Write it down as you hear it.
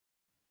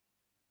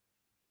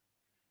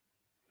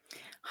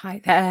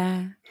Hi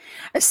there.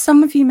 As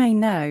some of you may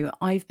know,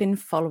 I've been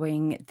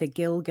following the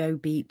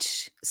Gilgo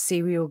Beach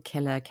serial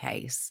killer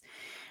case,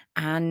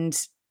 and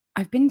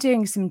I've been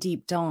doing some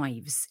deep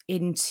dives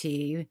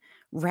into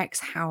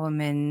Rex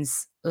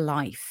Heuermann's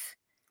life.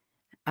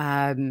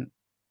 Um,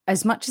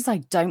 as much as I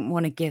don't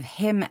want to give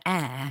him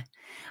air,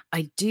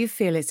 I do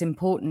feel it's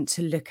important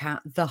to look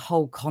at the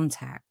whole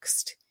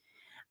context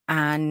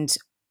and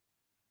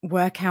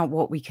work out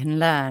what we can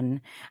learn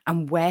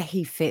and where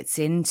he fits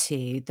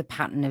into the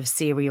pattern of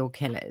serial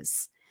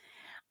killers.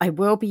 I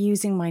will be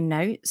using my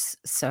notes,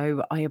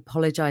 so I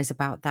apologize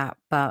about that,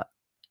 but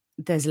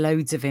there's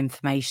loads of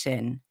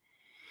information.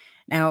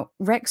 Now,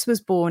 Rex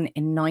was born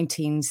in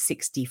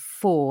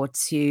 1964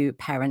 to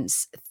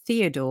parents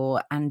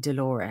Theodore and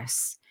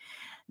Dolores.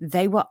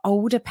 They were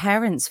older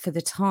parents for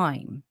the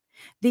time.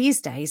 These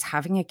days,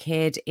 having a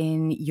kid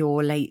in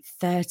your late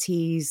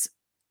 30s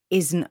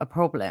isn't a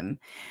problem.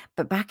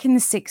 But back in the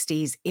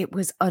 60s, it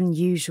was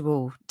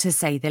unusual to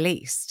say the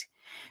least.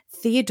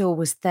 Theodore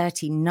was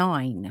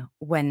 39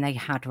 when they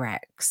had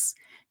Rex.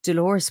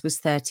 Dolores was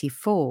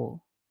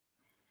 34.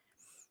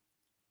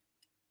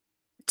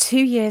 2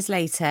 years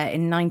later,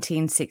 in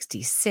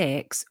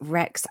 1966,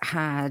 Rex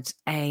had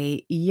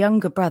a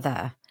younger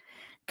brother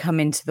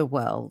come into the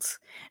world.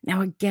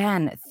 Now,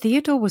 again,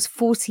 Theodore was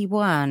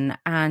 41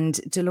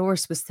 and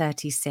Dolores was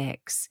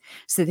 36.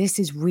 So this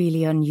is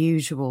really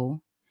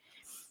unusual.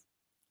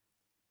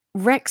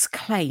 Rex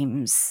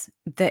claims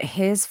that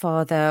his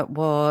father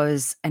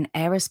was an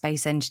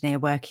aerospace engineer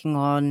working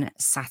on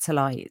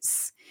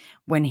satellites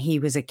when he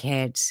was a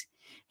kid.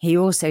 He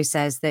also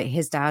says that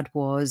his dad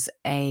was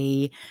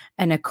an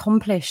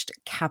accomplished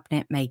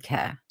cabinet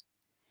maker.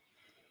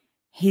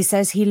 He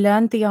says he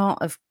learned the art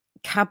of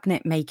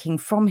cabinet making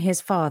from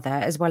his father,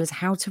 as well as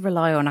how to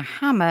rely on a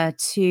hammer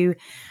to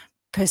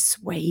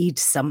persuade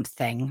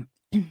something.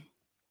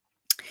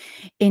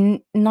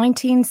 In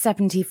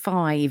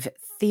 1975,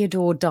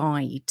 Theodore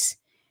died.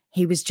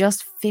 He was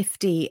just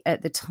 50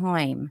 at the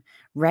time.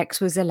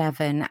 Rex was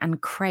 11, and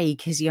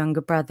Craig, his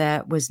younger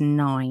brother, was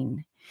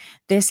 9.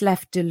 This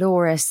left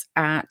Dolores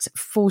at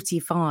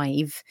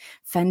 45,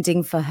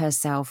 fending for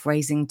herself,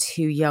 raising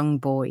 2 young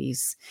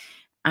boys.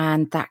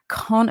 And that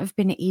can't have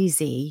been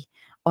easy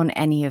on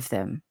any of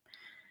them.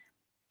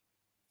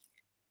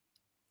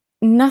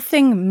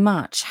 Nothing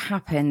much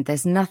happened.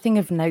 There's nothing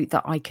of note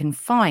that I can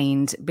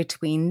find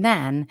between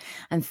then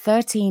and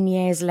 13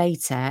 years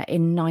later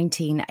in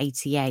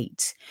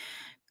 1988.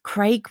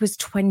 Craig was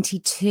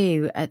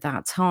 22 at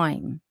that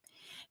time.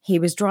 He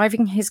was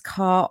driving his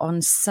car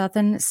on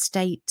Southern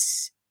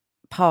State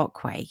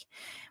Parkway,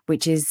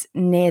 which is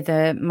near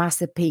the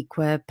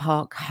Massapequa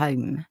Park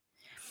home.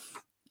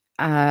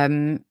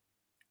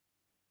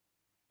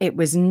 It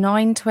was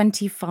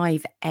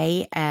 9:25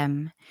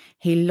 a.m.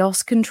 He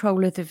lost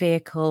control of the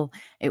vehicle.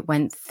 It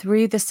went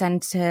through the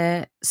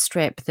center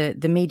strip,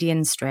 the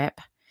median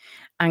strip,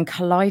 and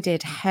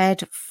collided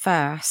head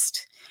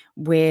first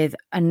with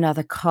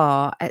another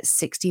car at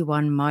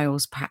 61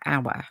 miles per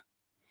hour.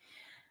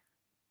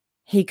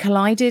 He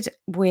collided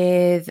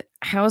with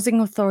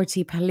Housing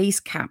Authority Police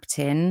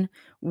Captain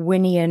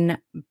Winian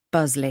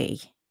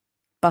Buskey.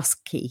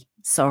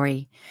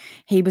 Sorry.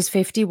 He was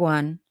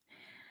 51.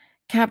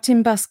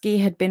 Captain Buskey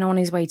had been on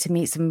his way to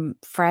meet some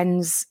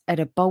friends at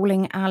a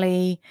bowling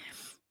alley.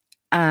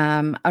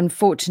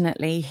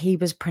 Unfortunately, he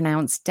was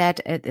pronounced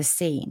dead at the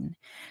scene.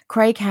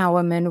 Craig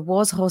Heuermann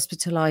was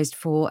hospitalized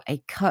for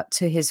a cut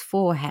to his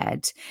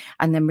forehead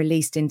and then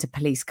released into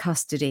police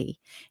custody.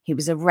 He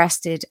was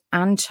arrested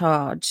and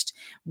charged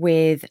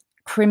with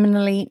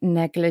criminally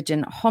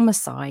negligent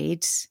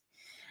homicide,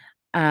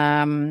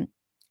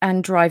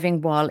 and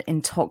driving while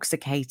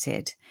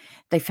intoxicated.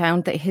 They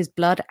found that his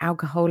blood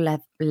alcohol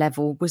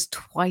level was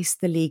twice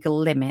the legal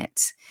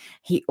limit.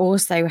 He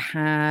also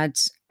had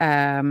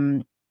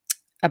a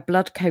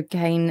blood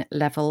cocaine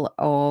level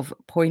of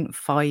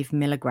 0.5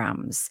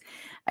 milligrams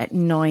at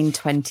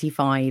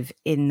 9:25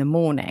 in the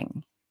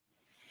morning.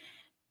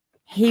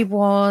 He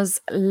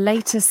was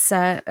later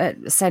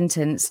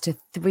sentenced to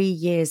 3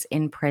 years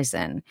in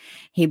prison.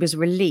 He was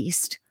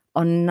released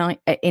in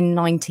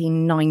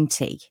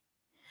 1990.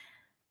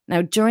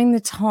 Now, during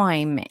the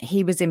time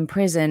he was in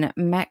prison,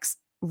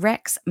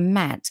 Rex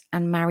met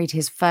and married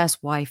his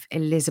first wife,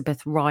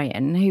 Elizabeth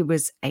Ryan, who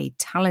was a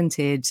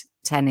talented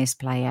tennis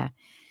player.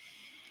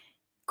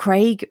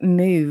 Craig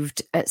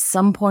moved at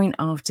some point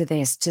after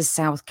this to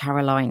South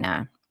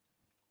Carolina.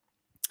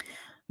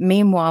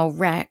 Meanwhile,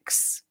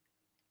 Rex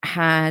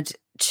had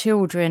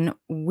children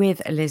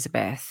with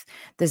Elizabeth.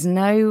 There's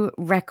no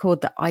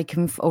record that I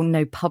can, or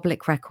no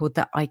public record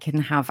that I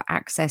can have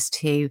access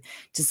to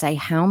say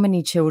how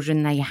many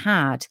children they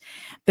had,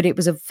 but it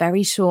was a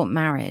very short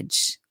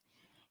marriage.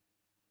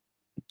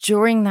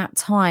 During that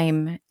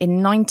time,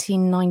 in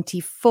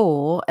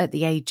 1994, at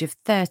the age of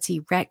 30,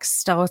 Rex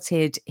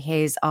started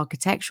his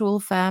architectural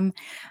firm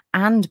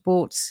and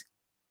bought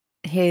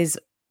his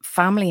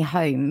family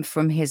home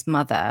from his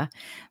mother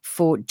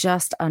for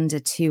just under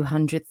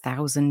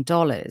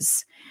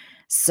 $200,000.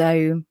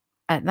 So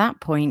at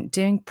that point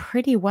doing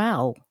pretty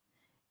well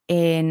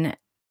in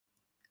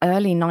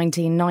early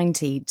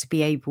 1990 to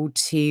be able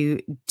to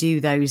do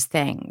those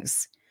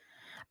things.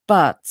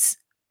 But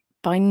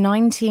by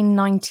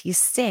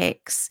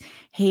 1996,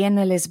 he and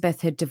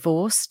Elizabeth had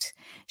divorced.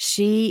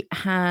 She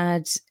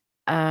had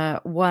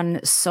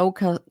won sole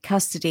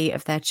custody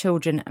of their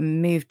children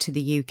and moved to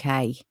the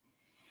UK.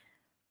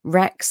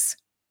 Rex,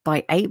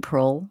 by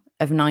April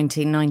of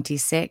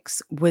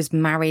 1996, was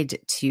married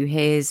to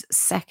his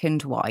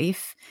second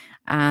wife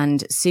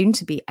and soon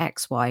to be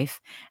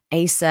ex-wife,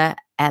 Asa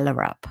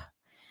Ellerup.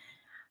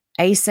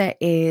 Asa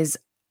is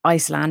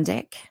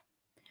Icelandic.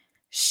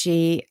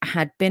 She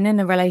had been in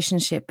a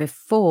relationship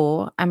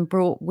before and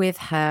brought with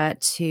her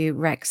to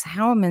Rex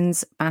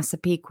Heuermann's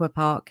Massapequa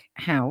Park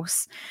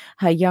house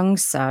her young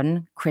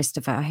son,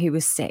 Christopher, who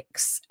was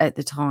 6 at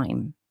the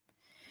time.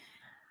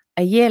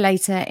 A year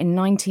later, in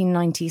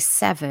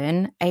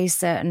 1997,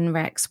 Asa and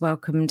Rex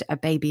welcomed a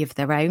baby of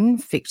their own,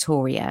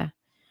 Victoria.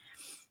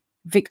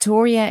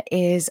 Victoria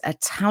is a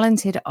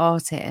talented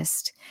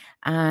artist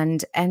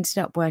and ended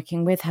up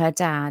working with her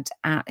dad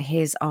at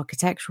his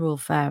architectural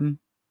firm.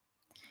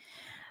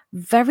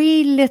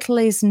 Very little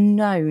is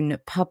known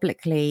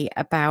publicly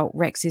about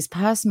Rex's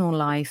personal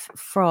life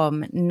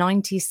from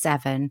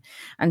 97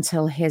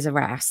 until his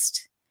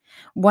arrest.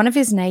 One of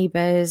his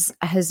neighbors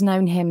has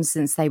known him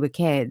since they were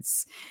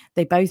kids.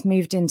 They both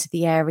moved into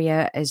the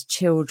area as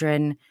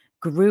children,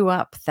 grew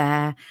up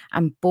there,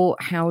 and bought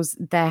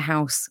their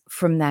house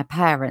from their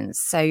parents.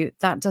 So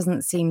that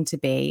doesn't seem to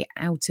be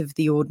out of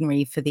the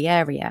ordinary for the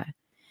area.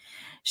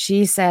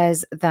 She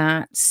says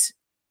that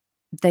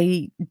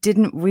they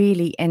didn't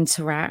really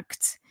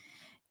interact.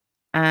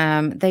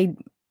 They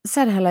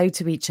said hello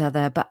to each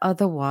other, but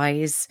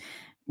otherwise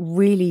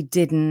really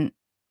didn't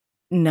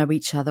know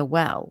each other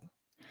well.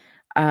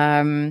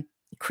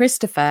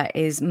 Christopher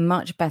is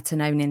much better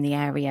known in the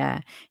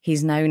area.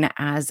 He's known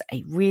as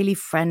a really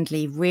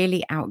friendly,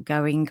 really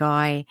outgoing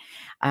guy.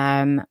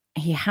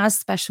 He has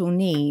special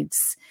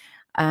needs,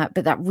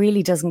 but that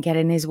really doesn't get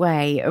in his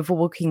way of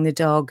walking the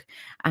dog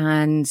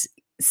and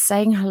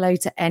saying hello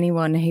to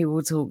anyone who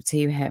will talk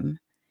to him.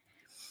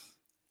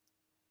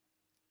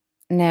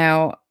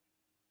 Now,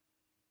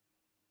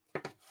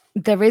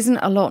 there isn't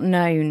a lot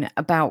known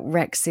about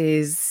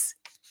Rex's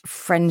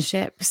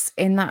friendships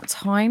in that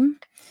time.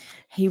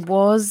 He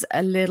was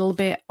a little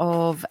bit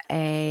of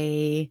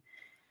a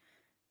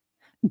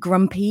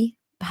grumpy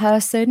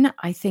person,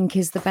 I think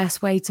is the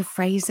best way to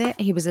phrase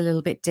it. He was a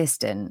little bit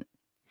distant.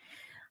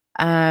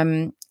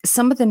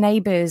 Some of the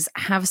neighbors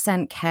have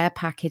sent care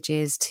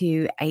packages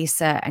to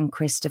Asa and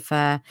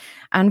Christopher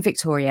and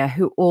Victoria,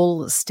 who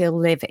all still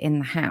live in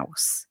the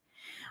house.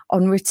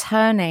 On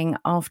returning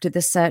after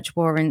the search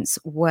warrants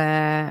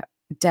were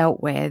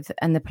dealt with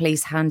and the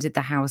police handed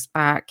the house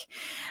back,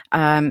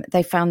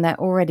 they found their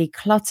already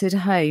cluttered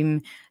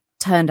home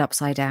turned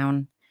upside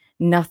down.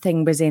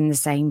 Nothing was in the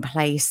same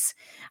place.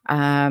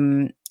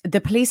 The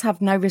police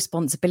have no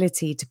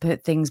responsibility to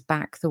put things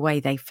back the way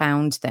they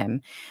found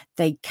them.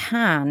 They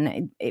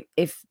can,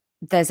 if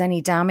there's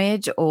any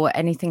damage or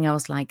anything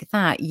else like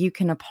that, you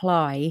can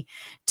apply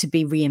to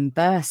be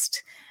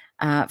reimbursed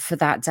for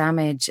that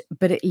damage,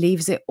 but it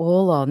leaves it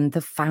all on the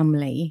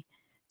family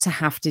to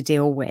have to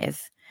deal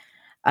with.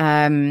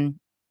 Nothing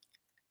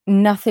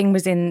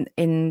was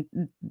in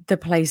the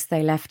place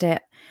they left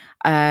it.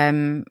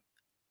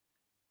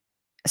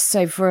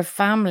 So for a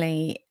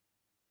family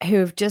who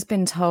have just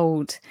been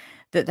told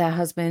that their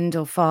husband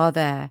or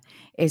father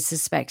is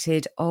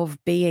suspected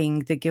of being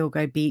the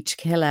Gilgo Beach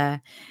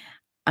killer,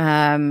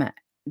 to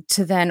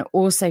then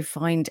also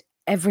find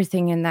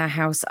everything in their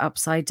house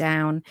upside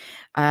down.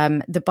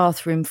 The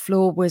bathroom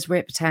floor was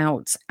ripped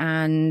out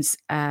and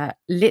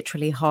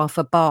literally half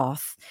a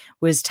bath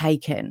was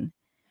taken.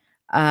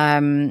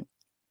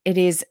 It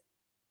is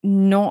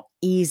not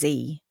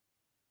easy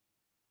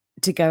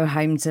to go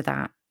home to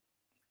that.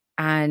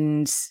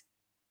 And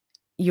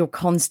you're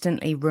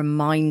constantly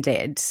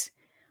reminded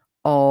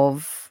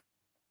of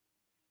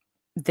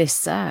this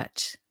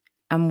search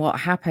and what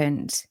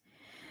happened.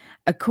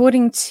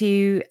 According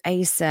to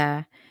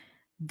Asa,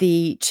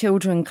 the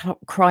children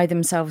cry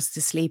themselves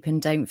to sleep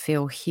and don't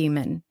feel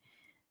human.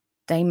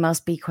 They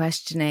must be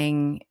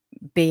questioning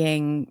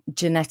being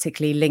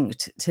genetically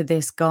linked to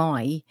this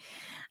guy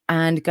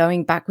and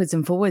going backwards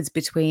and forwards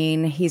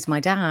between he's my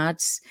dad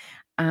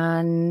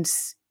and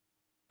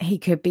he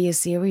could be a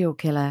serial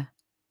killer.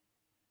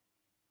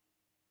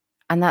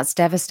 And that's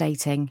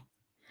devastating.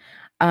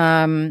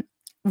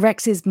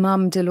 Rex's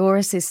mum,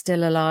 Dolores, is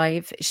still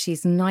alive.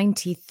 She's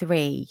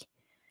 93.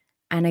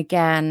 And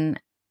again,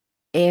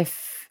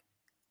 if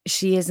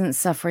she isn't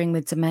suffering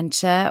with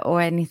dementia or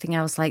anything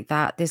else like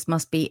that, this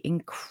must be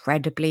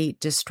incredibly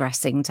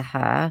distressing to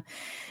her,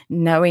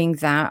 knowing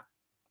that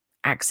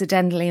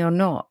accidentally or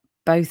not,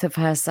 both of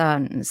her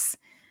sons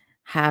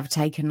have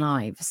taken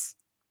lives.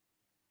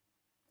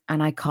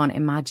 And I can't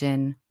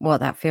imagine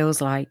what that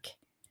feels like.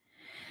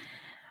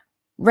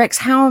 Rex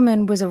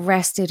Heuermann was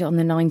arrested on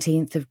the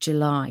 19th of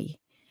July.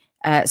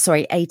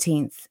 sorry,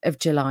 18th of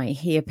July.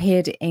 He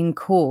appeared in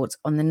court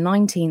on the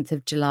 19th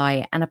of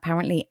July, and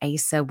apparently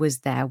Asa was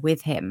there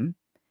with him.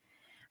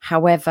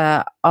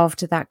 However,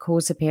 after that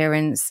court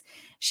appearance,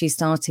 she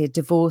started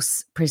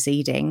divorce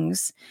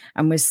proceedings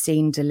and was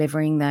seen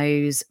delivering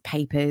those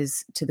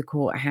papers to the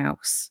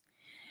courthouse.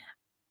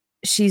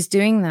 She's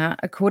doing that,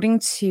 according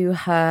to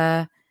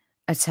her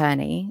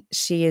attorney,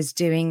 she is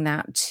doing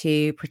that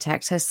to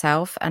protect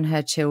herself and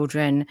her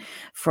children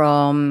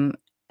from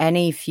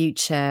any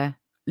future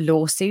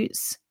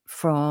lawsuits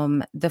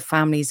from the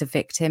families of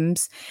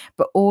victims,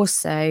 but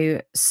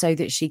also so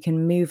that she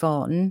can move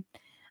on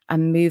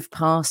and move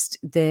past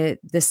the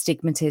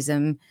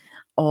stigmatism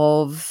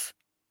of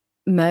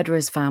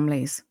murderers'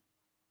 families.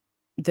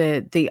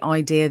 The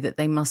idea that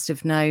they must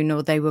have known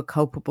or they were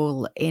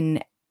culpable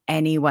in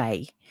any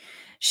way.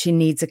 She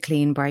needs a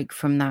clean break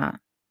from that.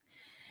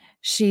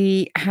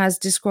 She has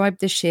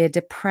described the sheer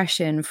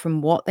depression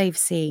from what they've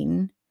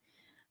seen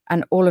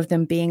and all of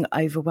them being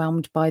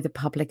overwhelmed by the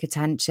public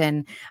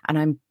attention. And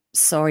I'm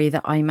sorry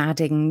that I'm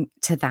adding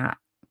to that.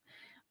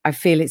 I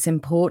feel it's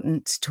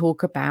important to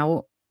talk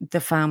about the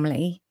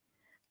family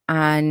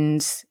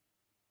and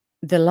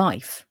the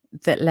life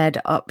that led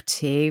up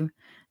to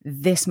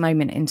this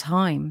moment in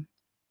time.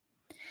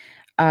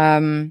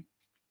 You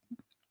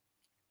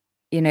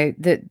know,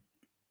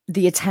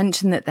 the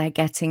attention that they're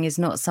getting is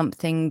not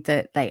something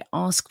that they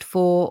asked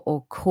for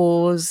or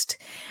caused.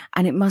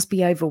 And it must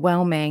be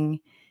overwhelming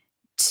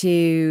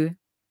to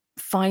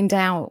find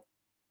out,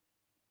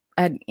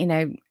 you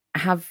know,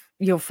 have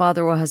your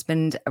father or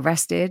husband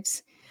arrested,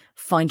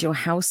 find your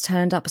house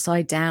turned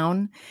upside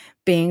down,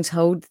 being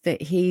told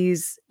that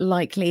he's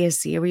likely a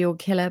serial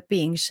killer,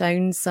 being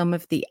shown some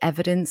of the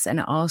evidence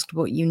and asked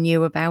what you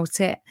knew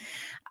about it,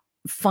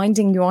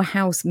 finding your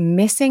house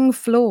missing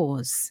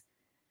floors,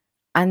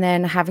 and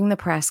then having the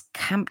press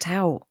camped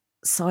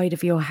outside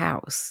of your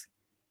house.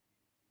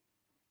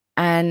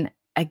 And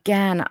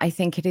again, I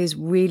think it is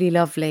really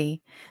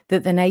lovely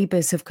that the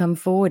neighbours have come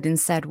forward and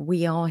said,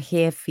 we are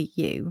here for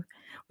you.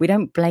 We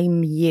don't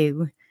blame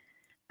you.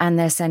 And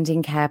they're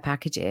sending care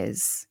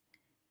packages.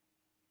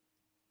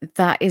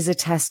 That is a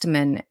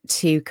testament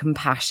to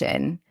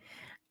compassion.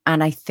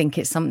 And I think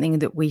it's something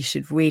that we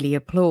should really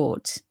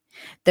applaud.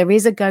 There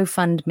is a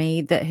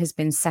GoFundMe that has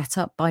been set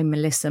up by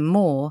Melissa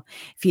Moore.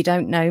 If you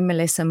don't know,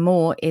 Melissa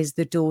Moore is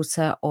the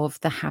daughter of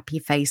the Happy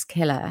Face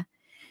Killer.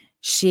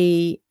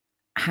 She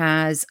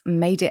has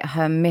made it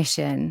her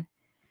mission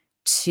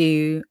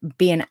to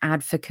be an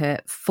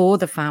advocate for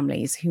the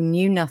families who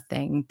knew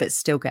nothing but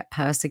still get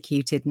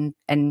persecuted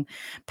and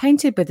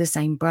painted with the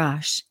same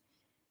brush,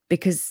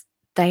 because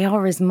they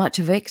are as much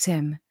a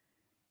victim.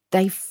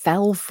 They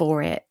fell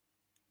for it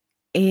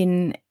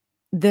in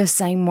the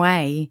same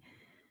way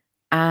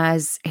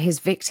as his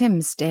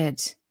victims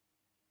did.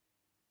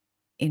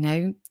 You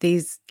know,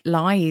 these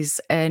lies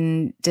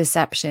and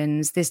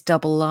deceptions, this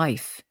double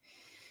life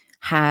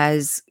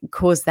has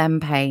caused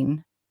them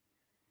pain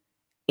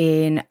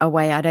in a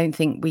way I don't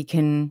think we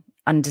can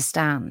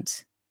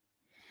understand.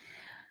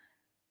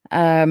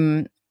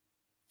 It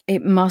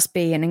must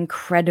be an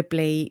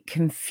incredibly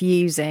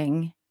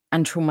confusing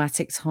and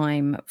traumatic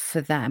time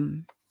for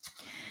them.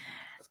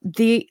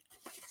 The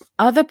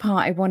other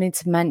part I wanted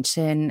to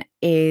mention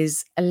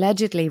is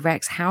allegedly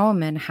Rex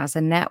Heuermann has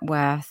a net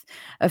worth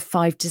of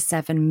 $5 to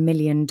 $7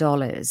 million.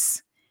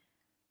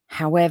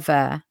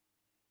 However,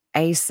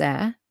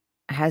 Asa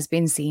has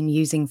been seen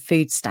using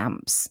food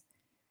stamps.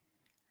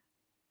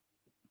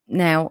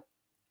 Now,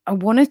 I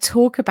want to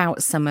talk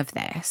about some of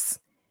this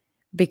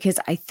because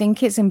I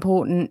think it's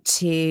important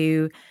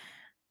to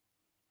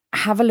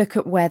have a look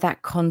at where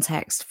that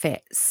context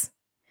fits.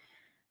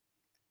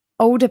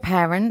 Older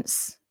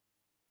parents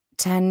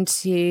tend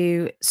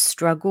to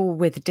struggle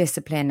with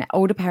discipline.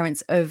 Older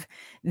parents of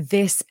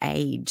this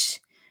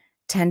age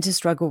tend to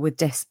struggle with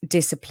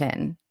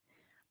discipline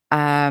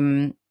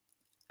and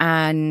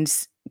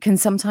can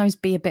sometimes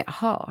be a bit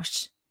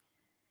harsh.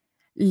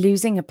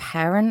 Losing a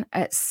parent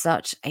at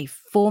such a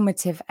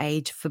formative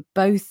age for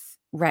both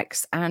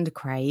Rex and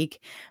Craig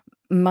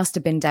must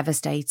have been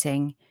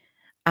devastating.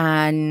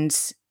 And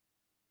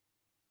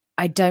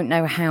I don't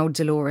know how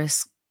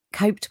Dolores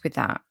coped with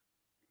that.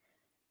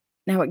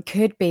 Now, it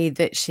could be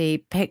that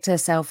she picked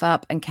herself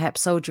up and kept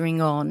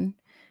soldiering on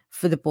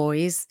for the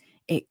boys.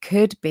 It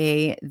could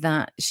be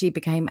that she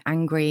became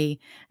angry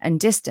and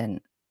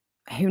distant.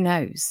 Who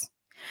knows?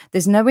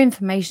 There's no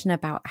information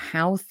about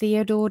how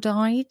Theodore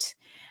died.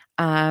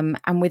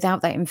 And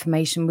without that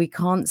information, we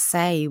can't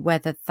say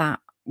whether that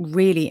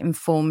really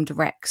informed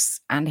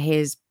Rex and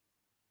his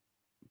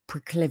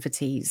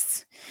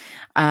proclivities.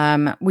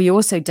 We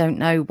also don't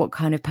know what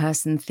kind of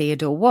person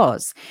Theodore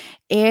was.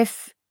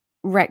 If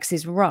Rex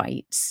is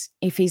right,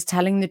 if he's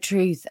telling the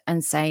truth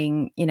and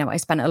saying, you know, I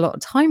spent a lot of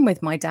time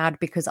with my dad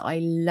because I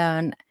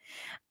learned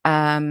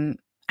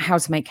how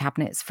to make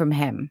cabinets from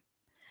him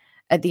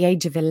at the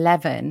age of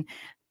 11,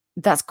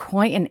 that's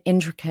quite an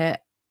intricate,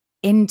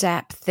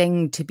 in-depth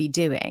thing to be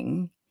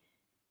doing.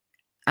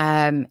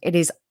 It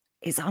is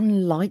It's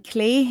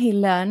unlikely he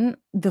learned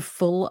the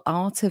full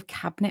art of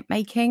cabinet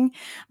making.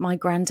 My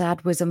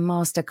granddad was a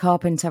master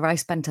carpenter. I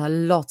spent a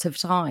lot of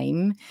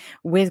time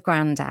with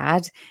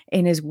granddad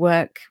in his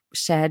work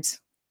shed,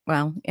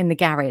 well, in the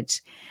garage.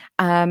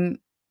 Um,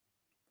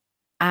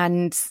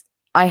 and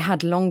I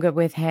had longer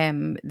with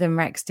him than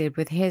Rex did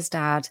with his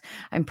dad.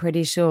 I'm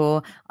pretty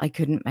sure I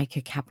couldn't make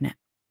a cabinet.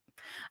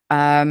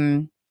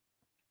 Um,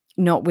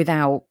 Not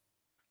without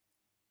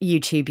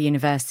YouTube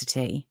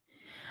University.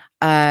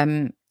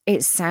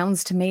 It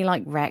sounds to me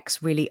like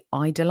Rex really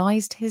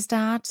idolized his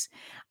dad,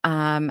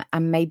 and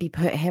maybe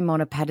put him on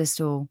a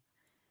pedestal,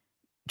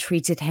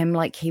 treated him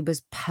like he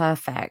was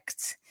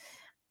perfect.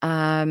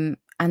 And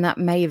that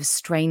may have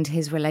strained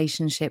his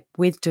relationship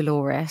with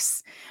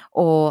Dolores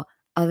or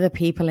other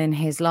people in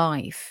his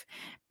life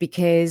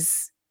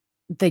because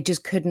they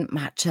just couldn't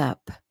match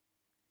up.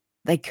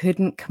 They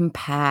couldn't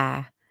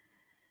compare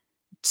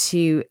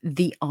to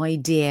the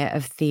idea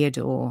of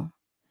Theodore.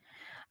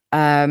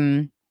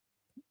 Um,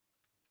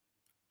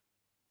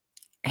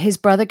 his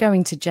brother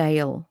going to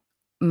jail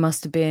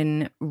must have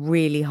been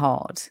really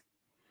hard.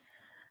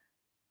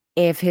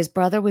 If his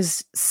brother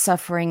was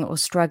suffering or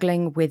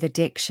struggling with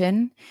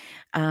addiction,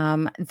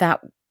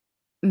 that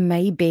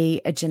may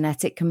be a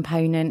genetic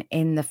component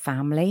in the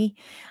family,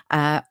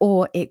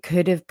 or it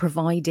could have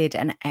provided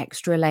an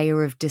extra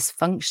layer of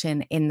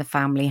dysfunction in the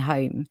family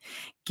home,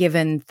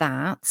 given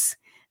that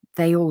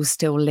they all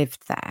still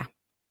lived there.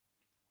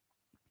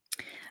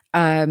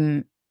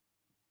 Um,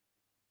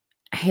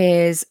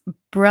 his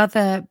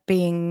brother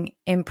being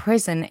in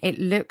prison, it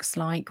looks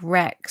like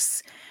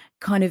Rex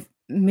kind of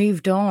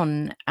moved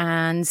on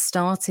and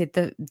started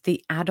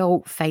the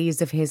adult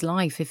phase of his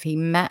life. If he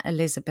met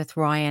Elizabeth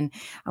Ryan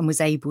and was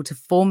able to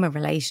form a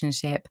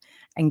relationship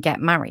and get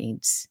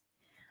married.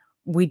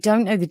 We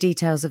don't know the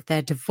details of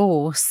their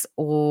divorce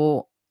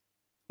or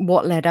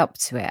what led up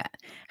to it.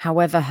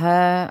 However,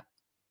 her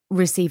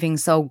receiving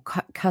sole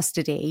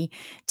custody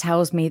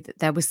tells me that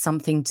there was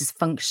something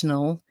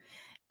dysfunctional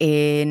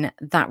in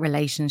that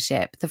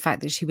relationship. The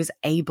fact that she was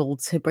able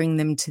to bring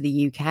them to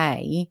the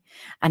UK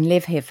and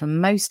live here for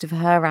most of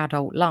her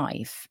adult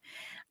life.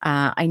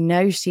 I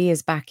know she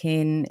is back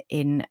in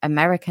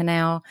America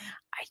now.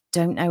 I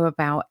don't know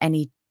about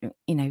any,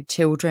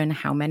 children,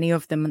 how many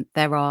of them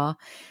there are.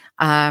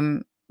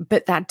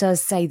 But that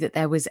does say that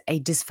there was a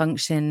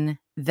dysfunction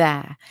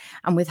there.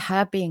 And with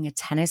her being a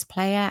tennis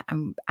player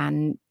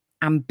and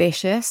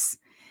ambitious,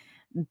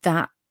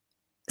 that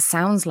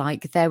sounds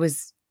like there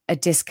was a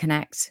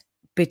disconnect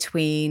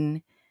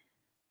between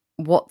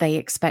what they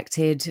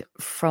expected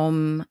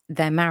from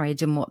their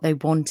marriage and what they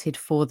wanted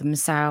for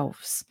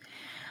themselves.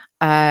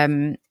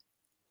 Craig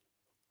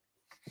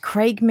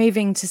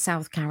moving to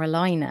South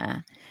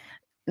Carolina,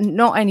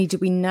 not only do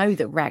we know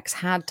that Rex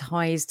had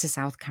ties to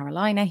South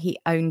Carolina, he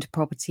owned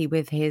property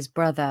with his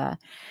brother,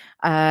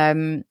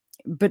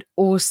 but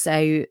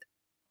also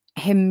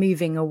him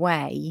moving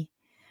away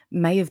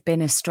may have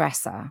been a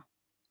stressor.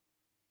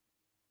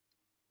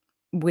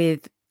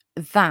 With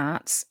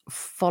that,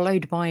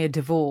 followed by a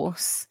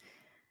divorce,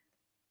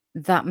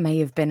 that may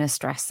have been a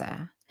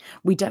stressor.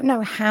 We don't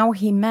know how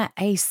he met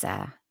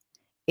Asa,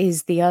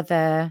 is the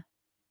other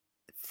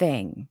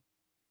thing.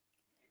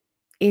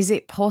 Is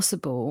it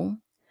possible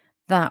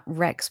that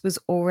Rex was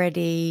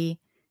already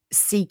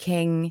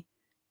seeking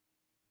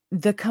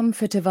the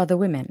comfort of other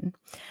women,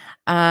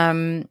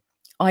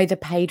 either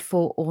paid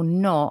for or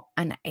not,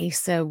 and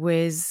Asa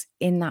was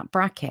in that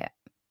bracket?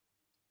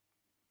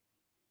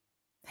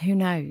 Who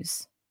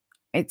knows?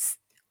 It's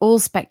all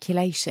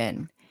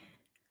speculation,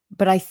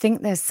 but I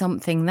think there's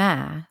something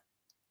there.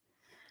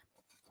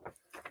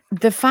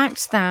 The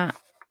fact that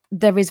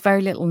there is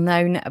very little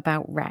known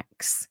about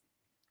Rex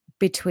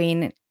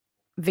between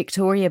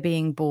Victoria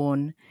being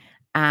born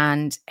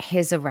and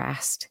his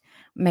arrest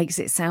makes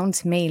it sound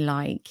to me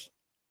like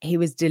he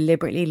was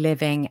deliberately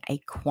living a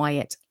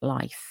quiet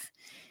life.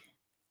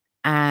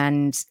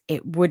 And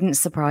it wouldn't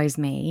surprise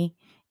me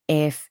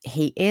if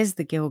he is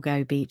the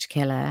Gilgo Beach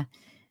killer,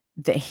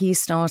 that he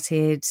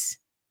started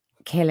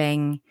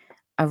killing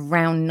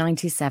around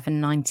 97,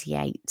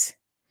 98.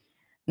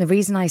 The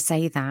reason I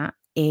say that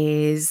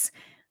is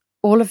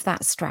all of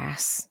that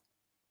stress,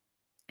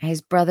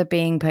 his brother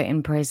being put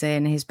in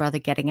prison, his brother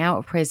getting out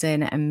of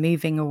prison and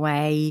moving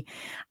away,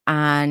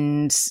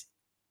 and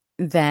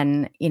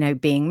then,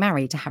 being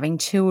married, having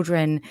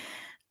children,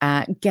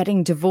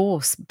 getting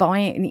divorced,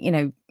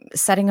 buying,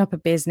 setting up a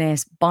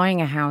business,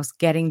 buying a house,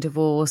 getting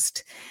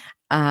divorced,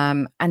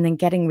 and then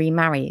getting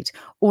remarried.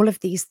 All of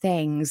these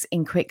things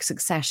in quick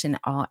succession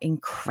are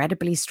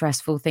incredibly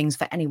stressful things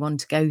for anyone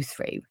to go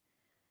through.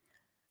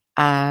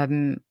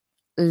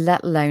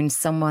 Let alone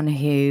someone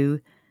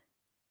who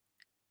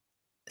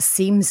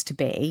seems to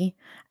be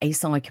a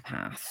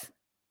psychopath.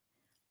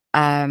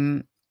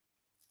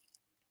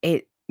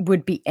 It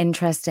would be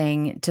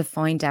interesting to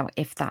find out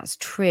if that's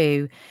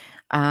true.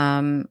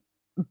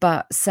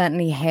 But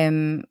certainly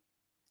him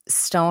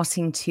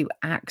starting to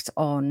act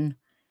on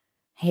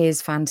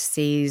his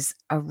fantasies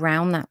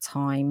around that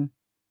time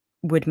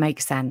would make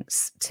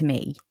sense to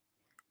me.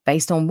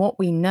 based on what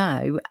we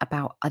know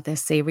about other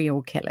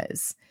serial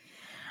killers.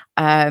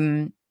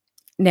 Um,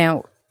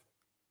 Now,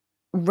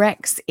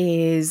 Rex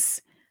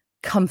is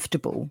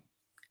comfortable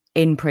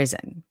in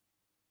prison.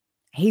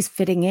 He's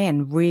fitting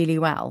in really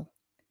well.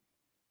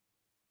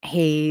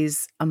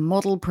 He's a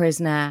model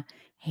prisoner.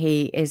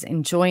 He is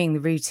enjoying the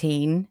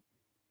routine.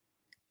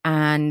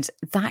 And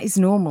that is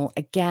normal,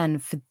 again,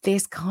 for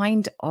this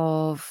kind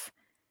of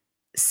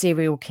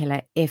serial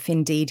killer, if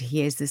indeed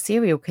he is the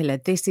serial killer.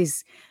 This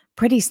is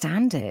pretty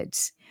standard.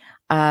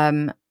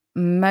 Um,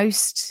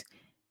 Most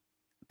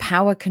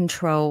power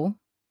control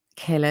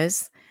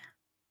killers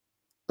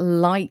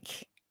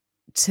like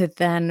to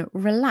then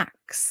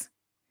relax.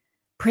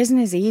 Prison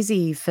is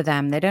easy for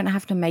them. They don't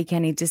have to make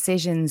any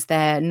decisions.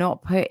 They're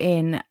not put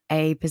in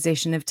a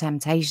position of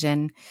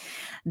temptation.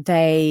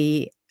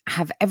 They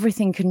have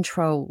everything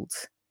controlled.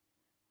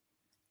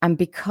 And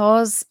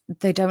because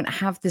they don't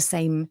have the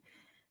same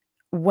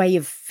way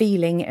of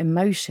feeling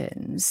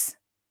emotions,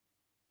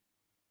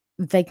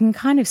 they can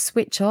kind of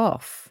switch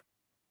off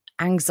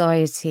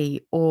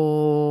anxiety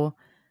or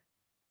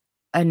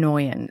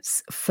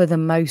annoyance for the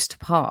most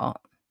part.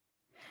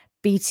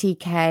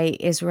 BTK,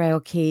 Israel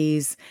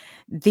Keys,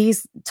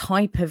 these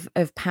type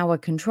of power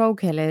control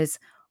killers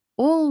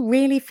all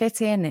really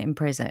fit in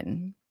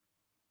prison.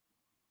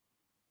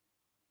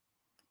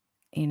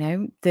 You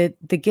know,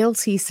 the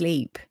guilty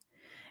sleep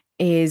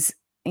is,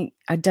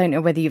 I don't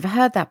know whether you've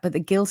heard that, but the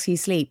guilty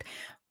sleep,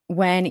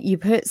 when you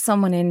put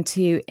someone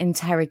into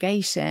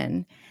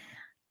interrogation,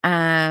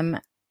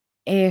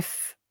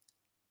 if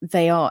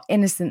they are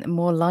innocent, they're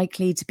more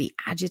likely to be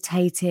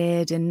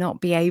agitated and not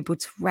be able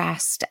to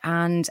rest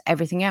and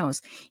everything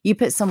else. You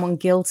put someone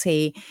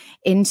guilty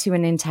into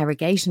an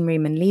interrogation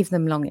room and leave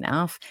them long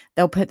enough,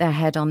 they'll put their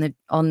head on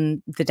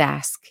the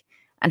desk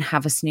and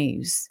have a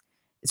snooze.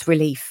 It's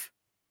relief.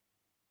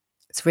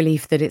 It's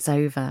relief that it's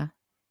over.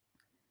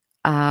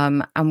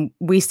 And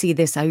we see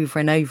this over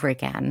and over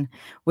again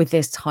with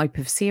this type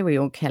of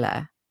serial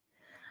killer.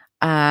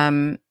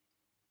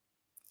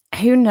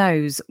 Who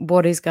knows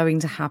what is going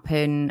to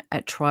happen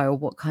at trial,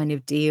 what kind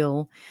of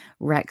deal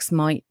Rex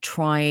might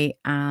try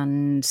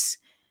and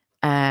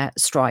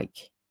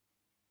strike.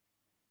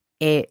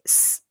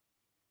 It's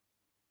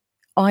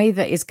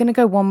going to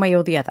go one way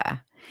or the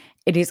other.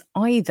 It is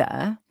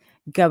either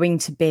going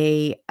to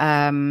be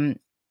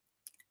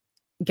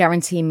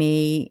guarantee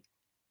me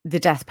the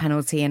death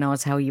penalty and I'll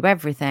tell you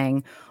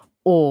everything,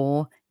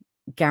 or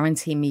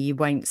guarantee me you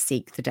won't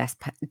seek the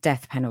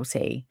death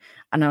penalty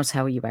and I'll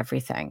tell you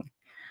everything.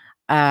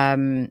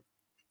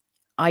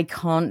 I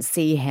can't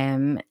see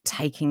him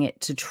taking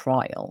it to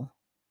trial.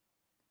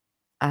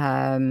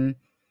 And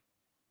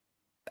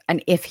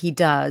if he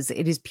does,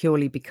 it is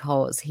purely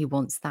because he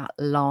wants that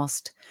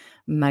last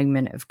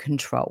moment of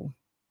control.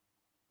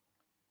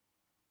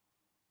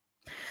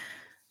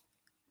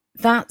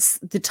 That's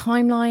the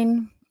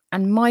timeline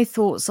and my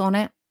thoughts on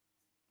it.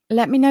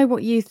 Let me know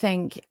what you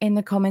think in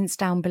the comments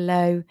down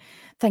below.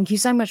 Thank you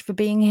so much for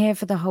being here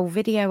for the whole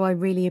video. I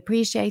really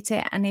appreciate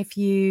it. And if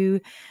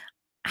you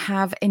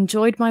have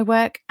enjoyed my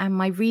work and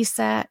my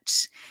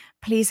research,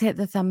 please hit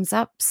the thumbs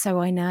up so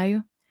I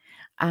know.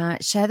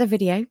 Share the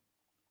video.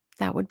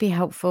 That would be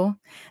helpful.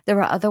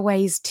 There are other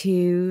ways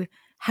to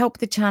help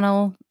the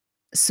channel,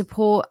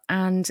 support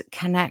and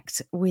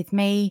connect with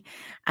me.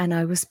 And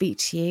I will speak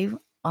to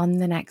you on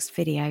the next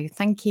video.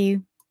 Thank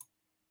you.